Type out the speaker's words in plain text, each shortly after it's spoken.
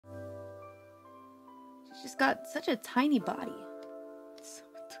She's got such a tiny body.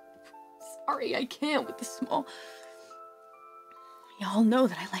 Sorry, I can't with the small. Y'all know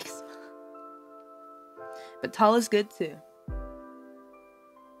that I like small. But tall is good too.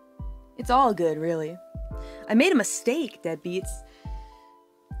 It's all good, really. I made a mistake, deadbeats.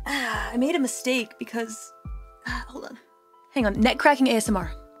 I made a mistake because... hold on. Hang on, neck cracking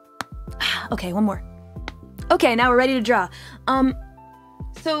ASMR. Okay, one more. Okay, now we're ready to draw.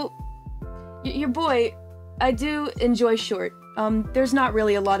 So, your boy, I do enjoy short. There's not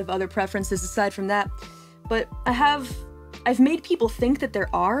really a lot of other preferences aside from that, but I've made people think that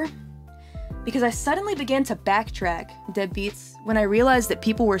there are, because I suddenly began to backtrack, deadbeats, when I realized that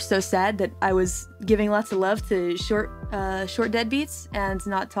people were so sad that I was giving lots of love to short deadbeats and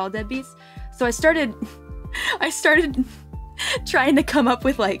not tall deadbeats. So I started trying to come up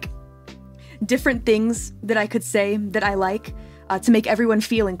with, like, different things that I could say that I like to make everyone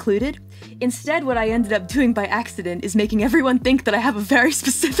feel included. Instead, what I ended up doing by accident is making everyone think that I have a very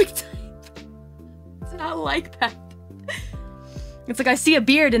specific type. It's not like that. It's like I see a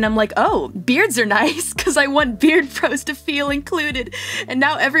beard and I'm like, oh, beards are nice, because I want beard pros to feel included. And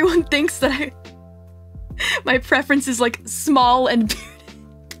now everyone thinks that my preference is like small and bearded.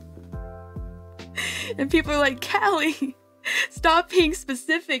 And people are like, Calli, stop being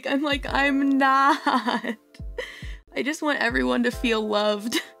specific. I'm like, I'm not. I just want everyone to feel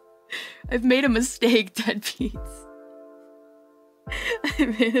loved. I've made a mistake, deadbeats. I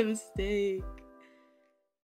made a mistake.